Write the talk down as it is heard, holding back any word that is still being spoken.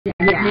Yeah.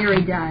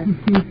 Mary does.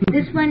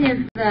 This one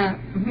is the,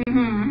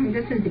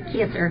 this is the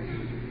kisser.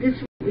 This,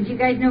 do you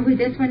guys know who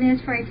this one is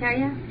before I tell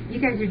you? You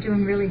guys are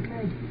doing really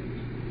good.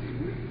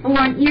 Oh,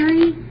 on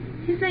Erie,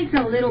 his leg's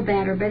a little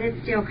better, but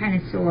it's still kind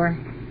of sore.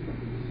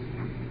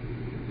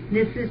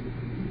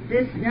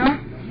 No,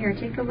 here,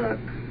 take a look.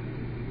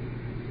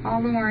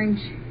 All orange.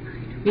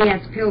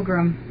 Yes,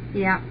 Pilgrim.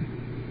 Yeah.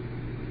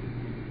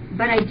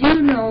 But I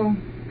do know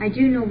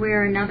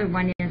where another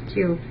one is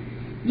too.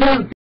 You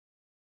know,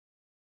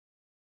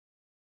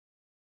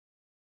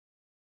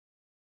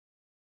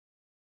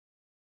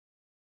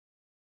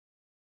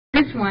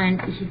 this one,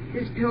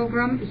 this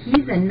Pilgrim,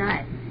 he's a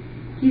nut.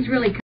 He's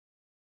really.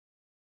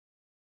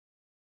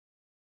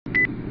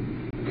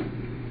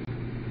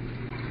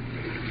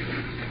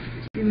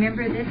 Do you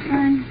remember this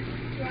one?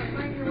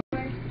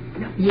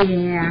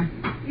 Yeah.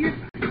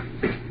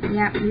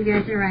 Yeah, you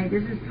guys are right.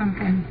 This is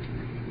Pumpkin.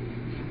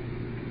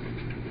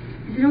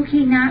 Is it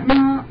okay not?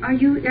 No. Are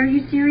you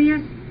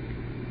serious?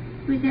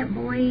 Who's that?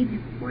 Boyd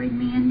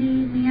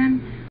Mandy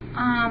man?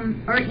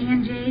 Or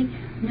Angie?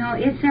 No,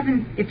 it's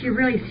 7. If you're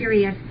really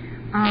serious,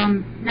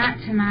 not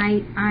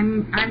tonight.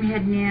 I'm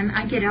heading in.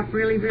 I get up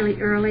really, really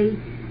early,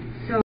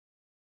 so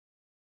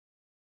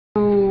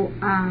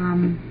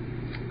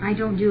I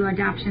don't do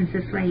adoptions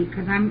this late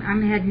because I'm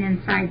heading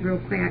inside real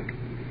quick.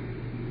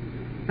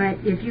 But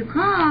if you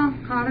call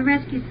the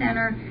rescue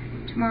center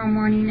tomorrow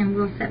morning, and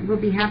we'll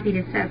be happy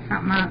to set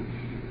something up.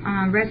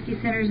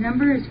 Rescue Center's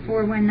number is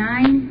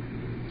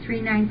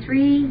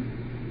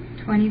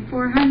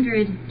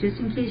 419-393-2400, just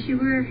in case you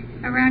were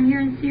around here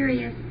in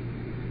Sirius.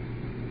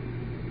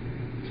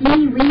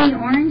 Teeny weeny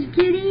orange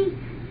kitty?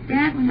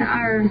 That's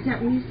our... Is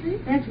that Weasley?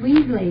 That's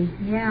Weasley,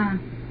 yeah.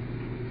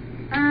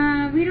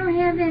 We don't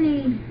have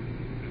any...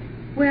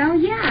 Well,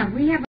 yeah,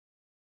 we have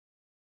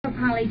a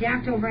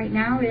polydactyl right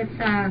now. It's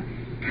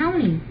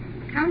County.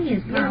 County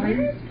is poly. Yeah,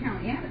 where is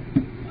County? Yeah.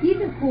 He's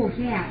a cool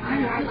cat.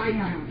 I like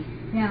County.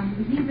 Yeah,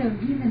 he's a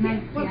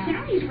nice Well, cat.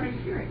 County's right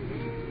here.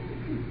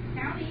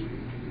 County,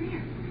 come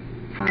here.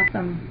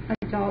 Awesome.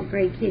 Adult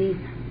gray kitty.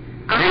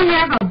 I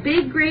have a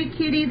big gray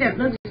kitty that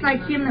looks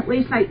like him that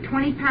weighs like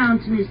 20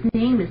 pounds, and his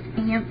name is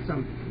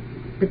Handsome.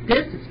 But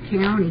this is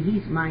County.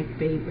 He's my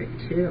favorite,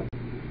 too.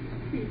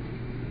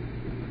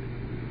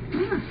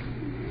 Ah,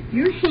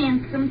 you're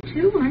handsome,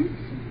 too, once.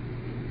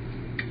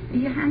 Are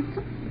you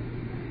handsome?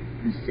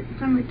 I'll sit in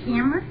front of the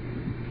camera.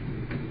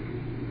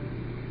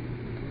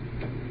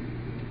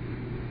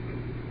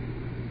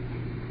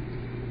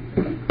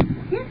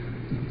 Here.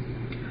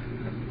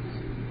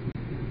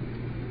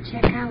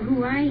 Check out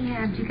who I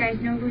have. Do you guys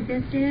know who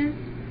this is?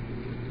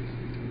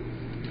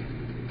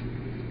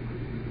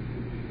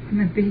 I'm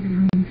a big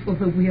room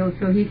full of wheels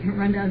so he can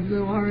run down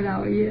so hard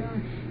out. Yeah.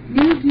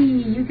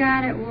 Nikki, you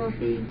got it,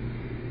 Wolfie.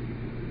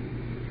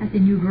 That's a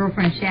new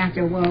girlfriend,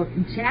 Shasta. Well,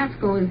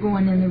 Chasko is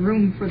going in the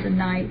room for the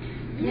night.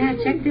 Yeah,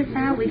 check this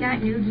out. We got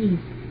Noogie.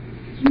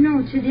 You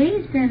know,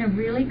 today's been a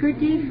really good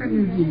day for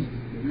Noogie.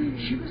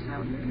 She was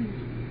out living.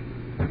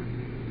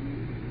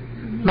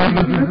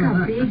 Look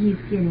how big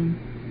he's getting.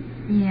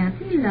 Yeah,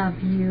 they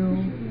love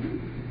you.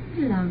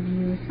 They love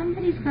you.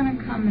 Somebody's going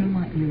to come and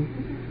want you.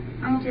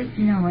 I just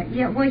know it.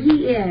 Yeah, well,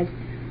 he is.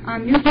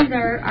 Noogie's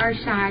our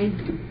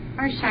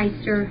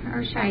shyster,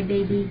 our shy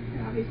baby.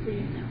 Obviously,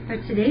 you know.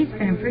 But today's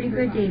been a pretty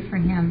good day for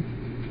him.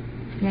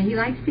 Yeah, he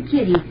likes the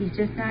kitties. He's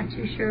just not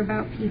too sure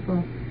about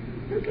people.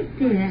 Look at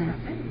this.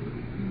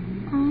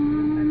 Oh,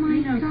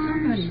 my gosh.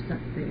 Somebody's up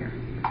there.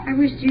 I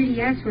wish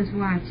Judy S. was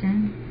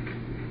watching.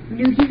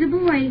 Noogie's a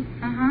boy.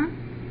 Uh-huh.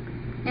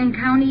 And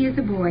County is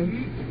a boy.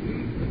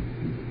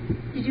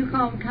 Did you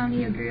call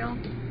County a girl?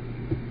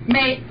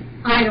 Mate,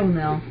 I don't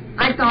know.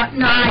 I thought,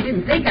 no, I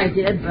didn't think I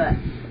did, but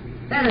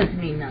that doesn't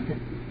mean nothing.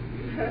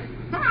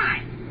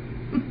 Hi.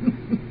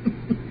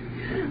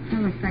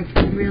 That looks like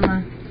a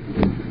gorilla.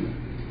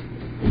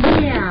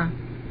 Yeah.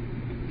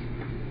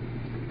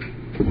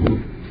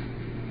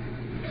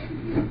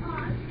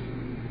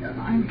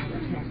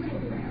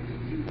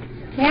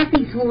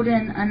 Kathy's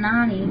holding a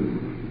nanny.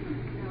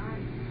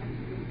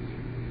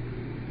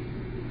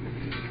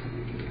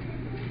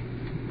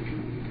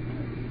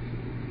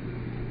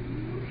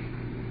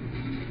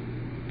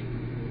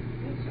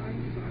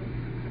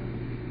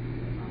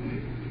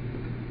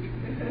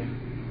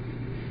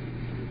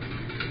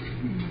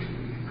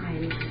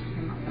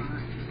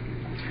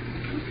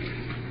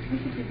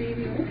 Look at the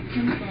baby with the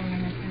pimple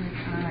in its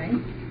eye.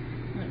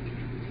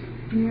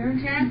 Here.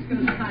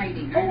 Jasper's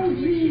hiding. Oh,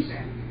 geez.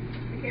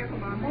 Be careful,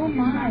 Mom. Oh,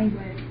 my.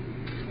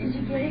 Did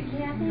you get it,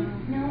 Kathy?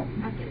 No.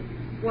 I'll get it.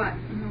 What?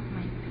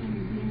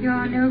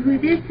 Y'all know who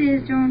this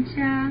is, don't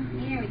ya?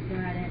 Yeah, we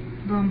got it.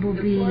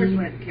 Bumblebee. The floor's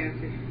wet,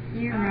 Kathy.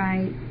 You're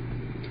right.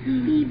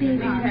 Bee baby.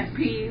 That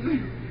peeve.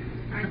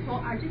 I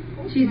just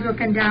told She's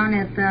looking down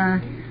at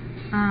the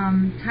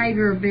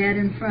tiger bed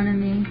in front of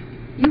me.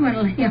 You want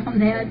to lay on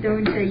that,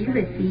 don't you? You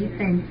would see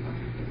things.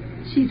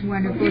 She's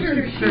wonderful.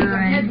 She's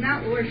purring. Heading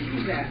out where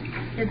she's at.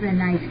 She's a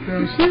nice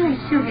girl.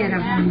 She'll get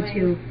a home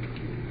too.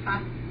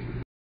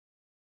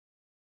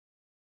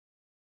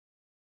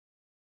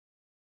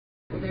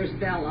 Well, there's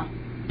Bella.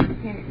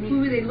 Who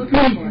were they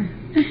looking for?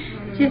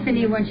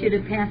 Tiffany wants you to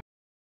pass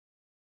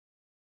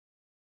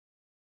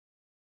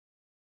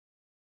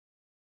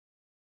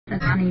the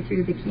honey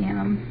through the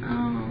cam.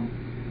 Oh.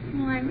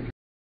 Well, I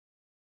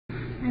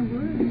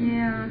would.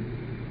 Yeah.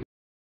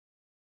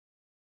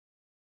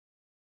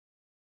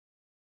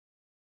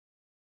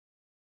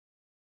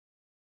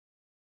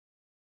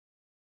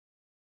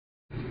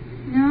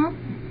 No?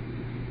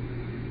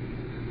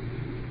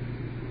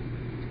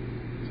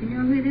 Do you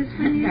know who this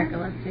one is?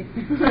 Narcoleptic.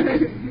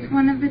 It's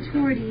one of the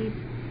torties.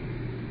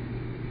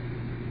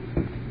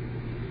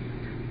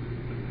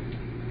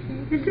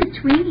 This is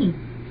Tweenie.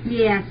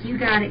 Yes, you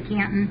got it,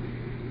 Canton.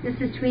 This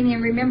is Tweenie,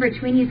 and remember,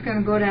 Tweenie's going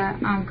to go to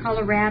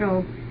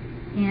Colorado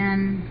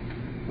in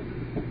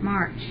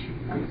March.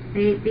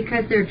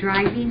 Because they're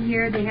driving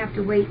here, they have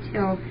to wait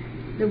till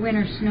the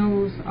winter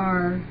snows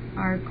are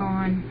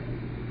gone.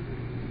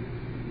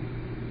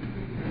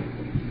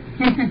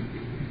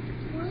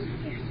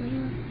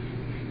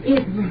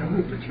 It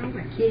broke.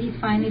 Kitty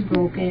finally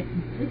broke it.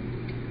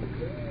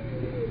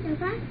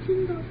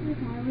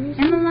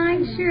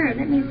 Emmeline, sure.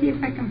 Let me see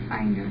if I can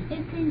find her.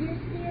 It can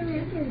just be a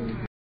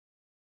regular.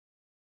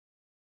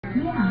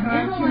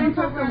 Yeah. Emmeline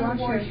put the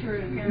washer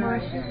shirt in there.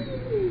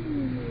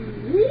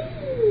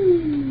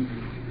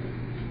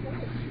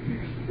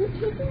 We're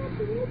taking up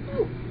a little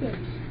boat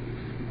fish.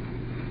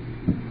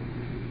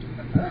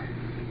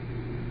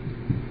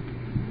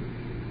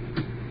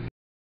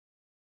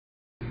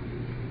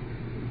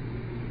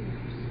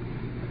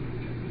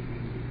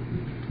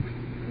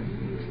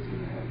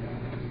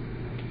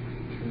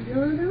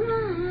 Enjoy the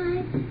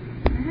ride.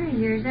 Alright,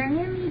 here's our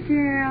Emmy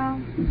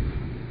girl.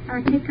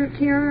 Our taker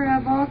care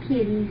of all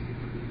kitties.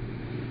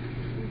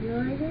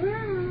 Enjoy the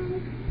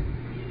ride.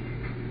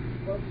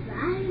 We'll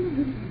fly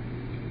away.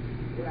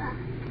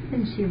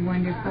 Isn't she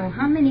wonderful?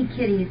 How many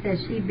kitties has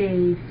she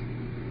bathed?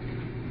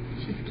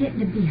 She's getting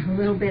to be a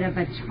little bit of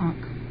a chunk.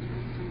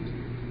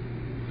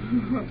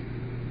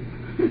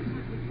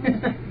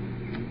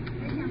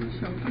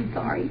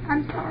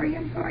 I'm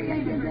sorry I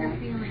did that.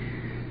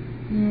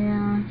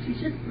 Yeah. She's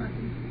just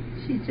fluffy.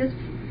 She's just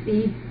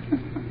fluffy.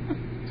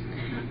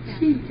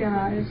 She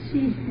does.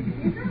 She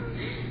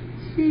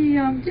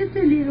just a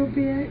little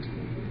bit.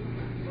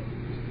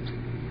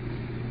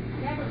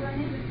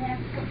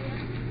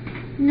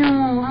 No,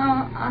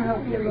 I'll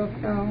help you look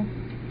though.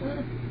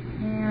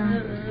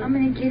 Yeah. How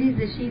many kitties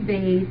does she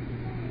bathe?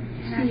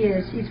 She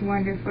is. She's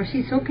wonderful.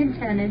 She's so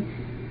contented.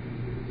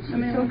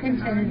 She's so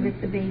contented with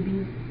the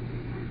babies.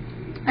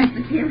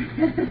 The camera.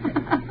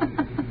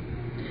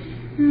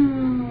 Oh.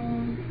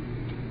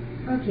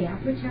 Okay, I'll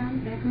put you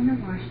back on the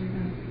washer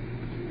though.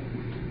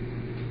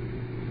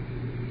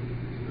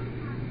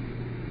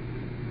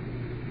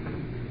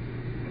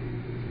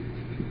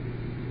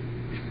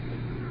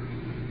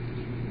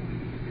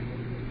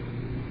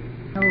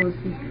 Oh,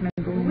 she's gonna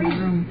go in the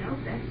room. No,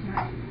 that's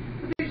not.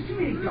 There's too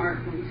many dark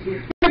ones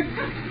here.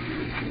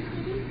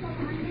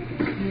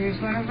 Here's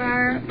one of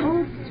our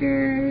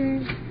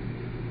oldsters.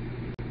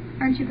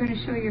 Aren't you going to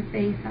show your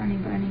face, honey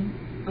bunny?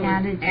 Oh,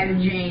 Atta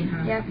Jane,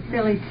 huh? Yep,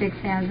 Silly Six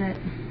has it.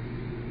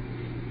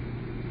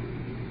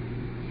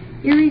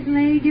 Erie's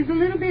leg is a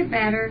little bit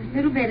better. A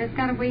little bit. It's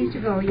got a ways to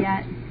go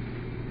yet.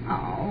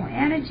 Oh,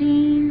 Atta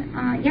Jane.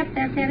 Yep,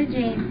 that's Atta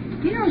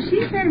Jane. You know,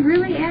 she's been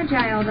really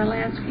agile the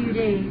last few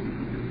days.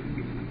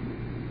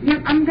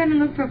 Yep, I'm going to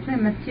look for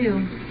Plymouth,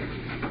 too.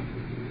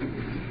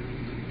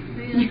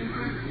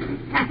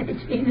 Atta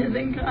Jane is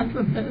in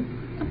consummate.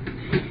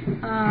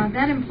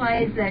 That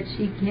implies that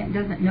she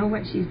doesn't know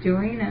what she's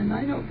doing, and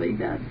I don't think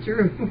that's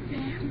true.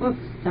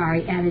 Whoops,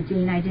 sorry, Atta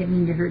Jane. I didn't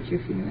mean to hurt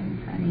your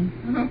feelings, honey.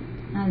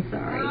 I'm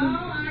sorry. Oh,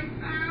 I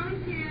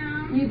found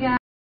him. You got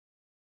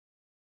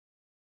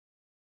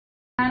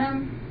him?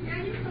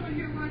 Yeah, you told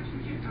you're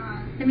watching your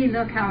Let me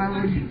look how I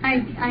would.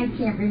 I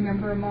can't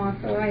remember them all,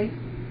 so I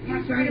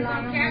have to Sorry rely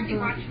about on Kathy my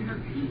book. watching her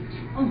feet.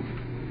 Oh.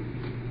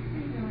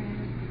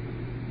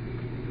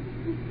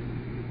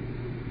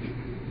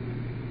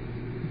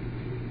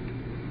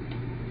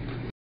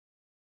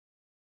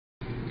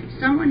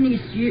 Someone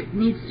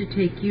needs to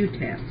take you,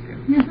 Tasker.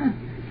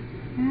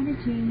 Atta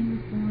Jane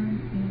was born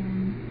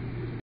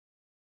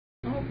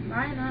Oh,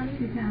 bye, Lonnie. in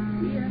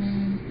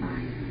 2005.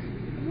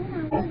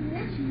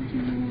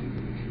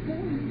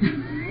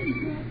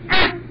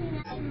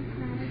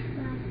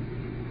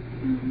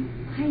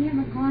 I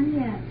haven't gone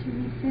yet to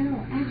refill.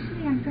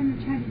 Actually, I'm going to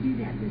try to do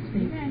that this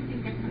week. I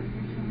think that's what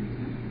they're showing.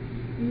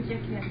 You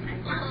check it out.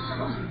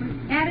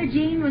 Atta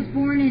Jane was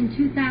born in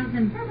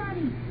 2000.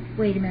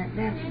 Wait a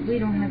minute, we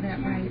don't have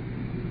that right.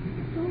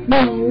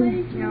 No.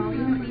 No, you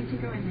don't need to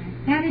go in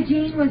there. Atta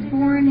Jane was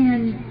born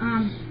in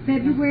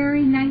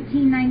February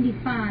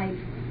 1995.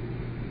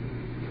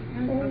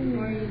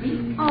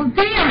 Oh,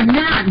 they are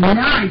not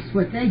nice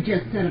what they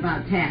just said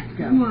about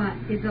Tasker. What?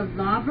 Is a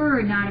lover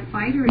or not a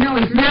fighter? No,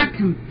 he's not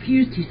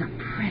confused. He's a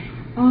predator.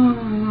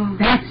 Oh.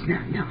 That's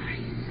not nice.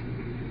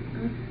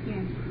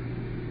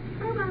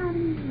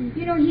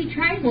 You know, he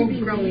tries to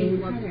be Growing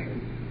gay. whoops.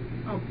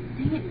 Oh,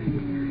 dang it.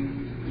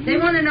 They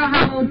want to know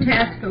how old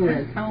Tasco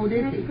is. How old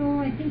is he? Tasco,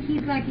 I think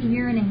he's like a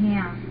year and a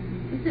half.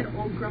 Is it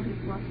old grumpy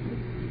fluffy?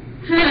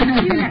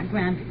 You're not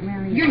grumpy.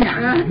 Well, you're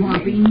not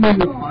grumpy.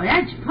 No,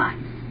 that's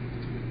Putz.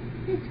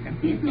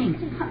 His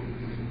name's Putz.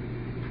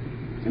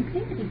 It's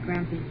okay to be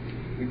grumpy.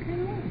 You're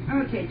kind of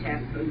old. Okay,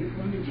 Tasco, you're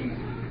going to jail.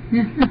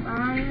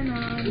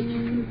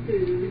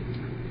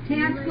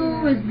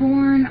 Tasco was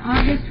born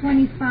August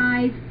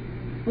 25,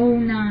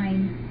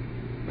 09.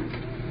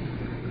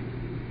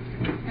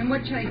 And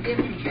what should I give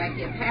him? Should I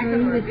give a packet So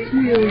he or a was big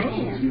two,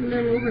 packet? a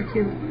little over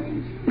 2.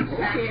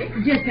 Okay.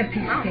 Just a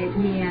packet,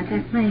 yeah,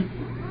 that's plenty.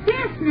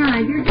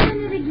 Chestnut, you're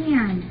doing it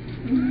again.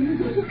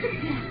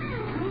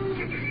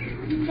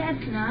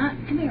 Chestnut,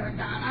 come here,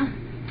 Donna.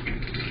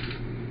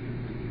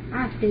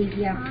 I'll save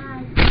you.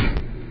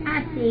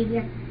 I'll save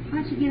you.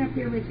 Why don't you get up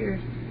there with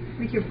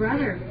your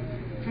brother?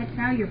 That's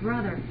now your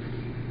brother.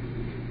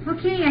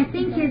 Okay, I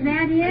think, is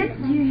that it?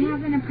 Do you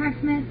have an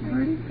approximate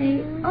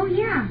birthday? Oh,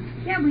 yeah.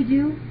 Yeah, we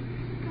do.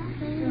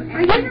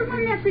 Are you the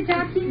one that's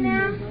adopting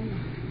them?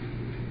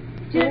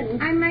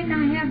 I might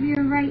not have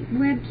your right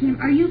webcam.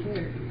 Are you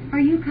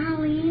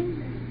Colleen?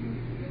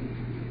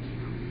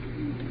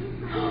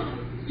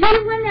 You're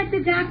the one that's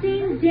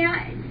adopting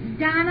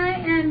Donna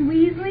and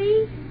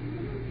Weasley?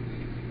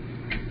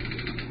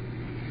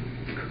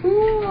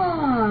 Cool.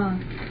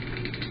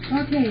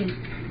 Okay,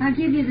 I'll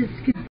give you the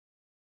scoop.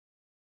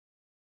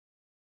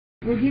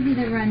 We'll give you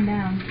the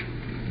rundown.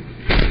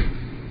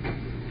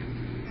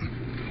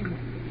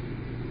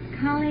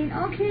 Colleen,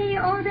 okay,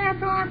 oh,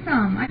 that's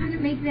awesome. I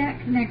didn't make that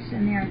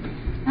connection there.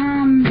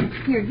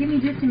 Here, give me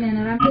just a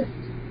minute. I'm just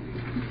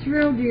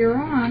thrilled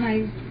you're on.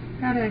 I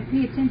gotta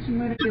pay attention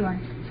what I'm doing.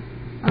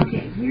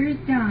 Okay, here's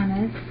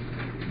Donna's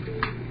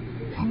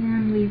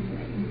and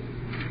Weasley.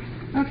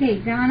 Okay,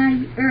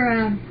 Donna,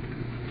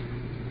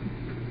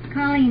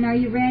 Colleen, are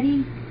you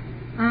ready?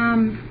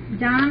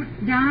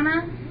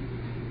 Donna,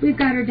 we've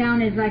got her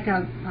down as like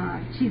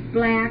she's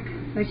black,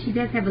 but she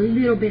does have a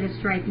little bit of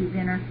stripies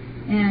in her,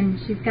 and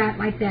she's got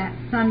like that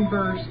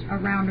sunburst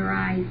around her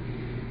eyes.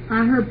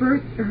 Her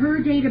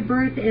date of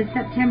birth is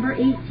September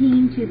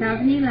 18,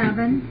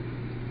 2011.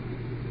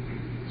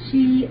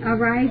 She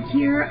arrived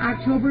here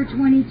October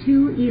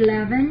 22,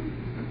 11.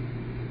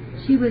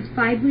 She was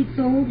 5 weeks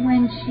old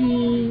when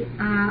she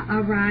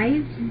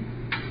arrived.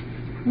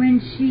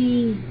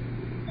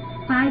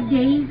 5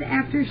 days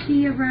after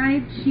she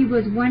arrived, she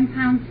was 1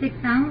 pound 6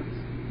 ounce,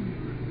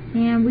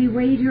 and we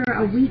weighed her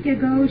a week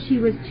ago. She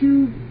was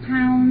 2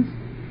 pounds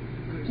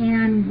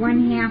and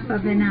 1/2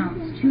 of an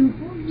ounce,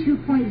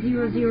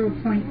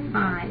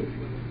 2.00.5.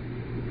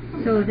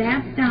 So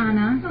that's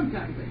Donna.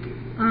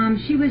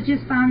 She was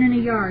just found in a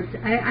yard.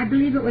 I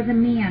believe it was a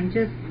man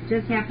just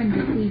happened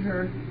to see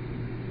her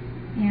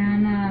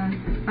and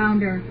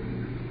found her.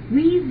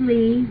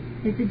 Weasley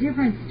is a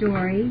different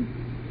story.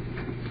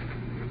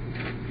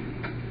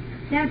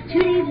 That's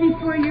 2 days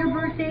before your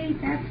birthday?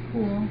 That's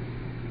cool.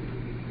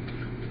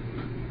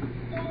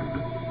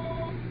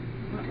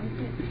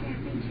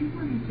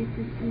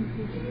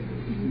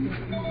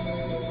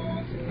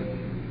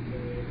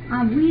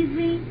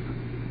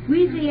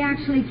 Weasley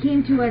actually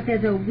came to us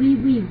as a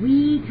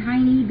wee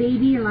tiny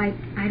baby, like,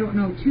 I don't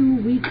know, 2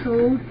 weeks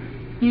old.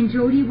 And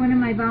Jody, one of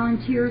my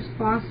volunteers,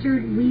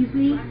 fostered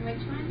Weasley.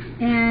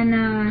 And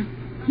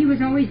he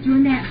was always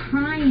doing that,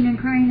 crying and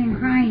crying and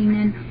crying.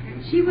 And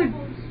she would...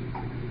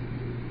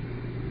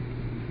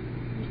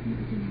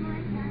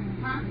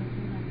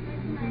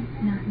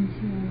 Not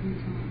until we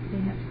talk.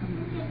 They have to come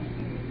over.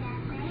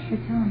 But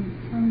tell them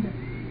to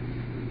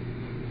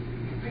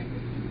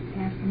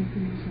ask them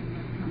permission to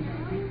come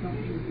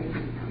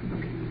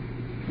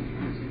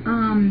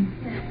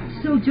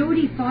back. So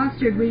Jody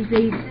fostered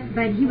Weasley,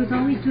 but he was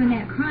always doing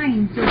that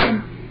crying. So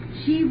when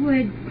she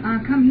would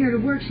come here to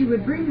work, she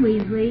would bring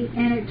Weasley,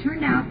 and it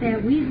turned out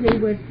that Weasley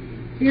was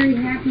very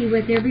happy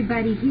with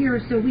everybody here,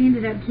 so we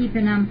ended up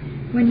keeping him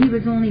when he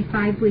was only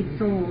 5 weeks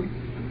old.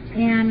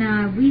 And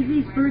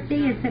Weasley's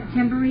birthday is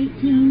September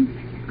 18,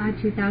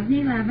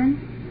 2011.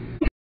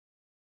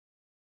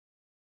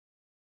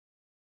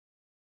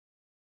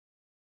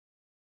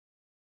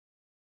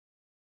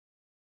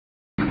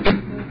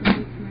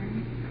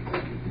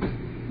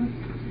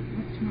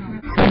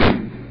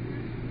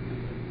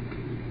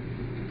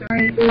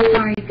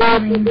 Sorry,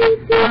 Colleen.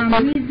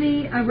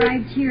 Weasley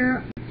arrived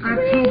here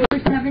October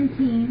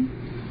 17.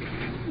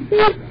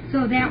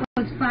 So that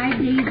was 5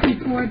 days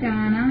before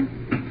Donna.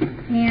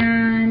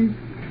 And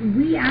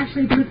we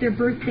actually put their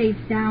birthdays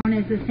down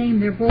as the same.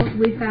 They're both,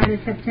 we've got a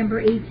September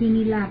 18,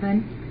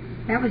 11.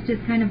 That was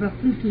just kind of a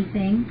fluky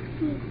thing.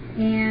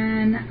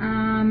 And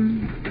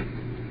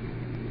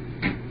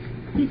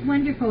he's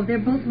wonderful. They're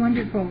both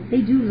wonderful.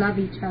 They do love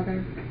each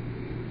other.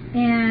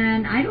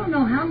 And I don't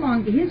know how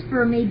long, his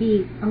fur may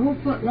be a whole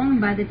foot long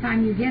by the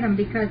time you get him,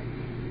 because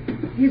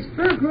his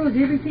fur grows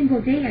every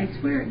single day, I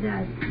swear it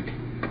does.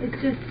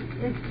 It's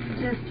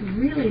just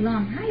really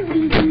long. Hi,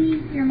 Weezy.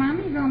 Your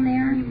mommy's on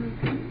there.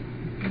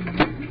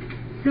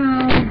 So,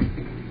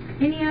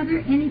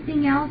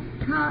 anything else,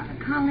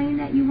 Colleen,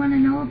 that you want to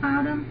know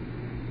about him?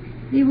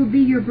 They will be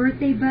your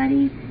birthday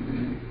buddy.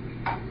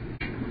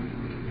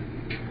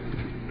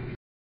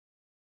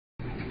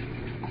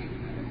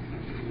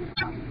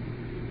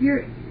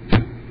 You're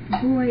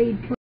boy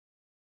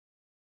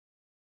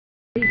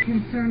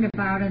concerned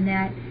about, and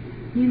that,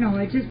 you know,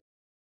 it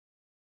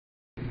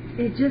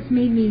just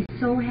made me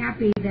so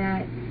happy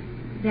that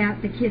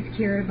the kids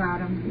cared about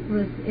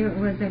him. It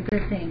was a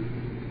good thing.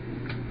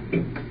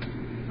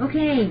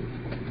 Okay.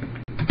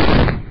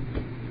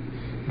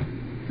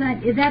 So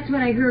that's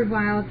what I heard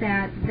while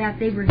that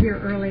they were here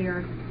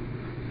earlier.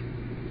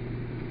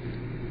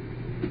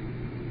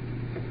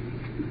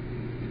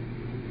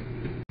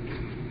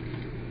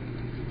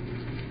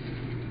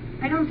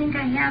 I don't think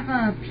I have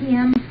a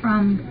PM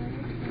from...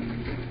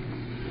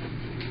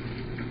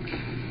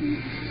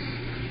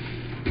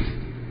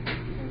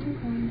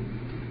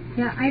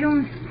 Yeah, I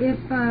don't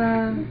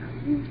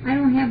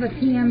have a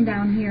PM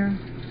down here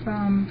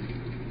from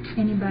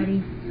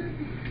anybody.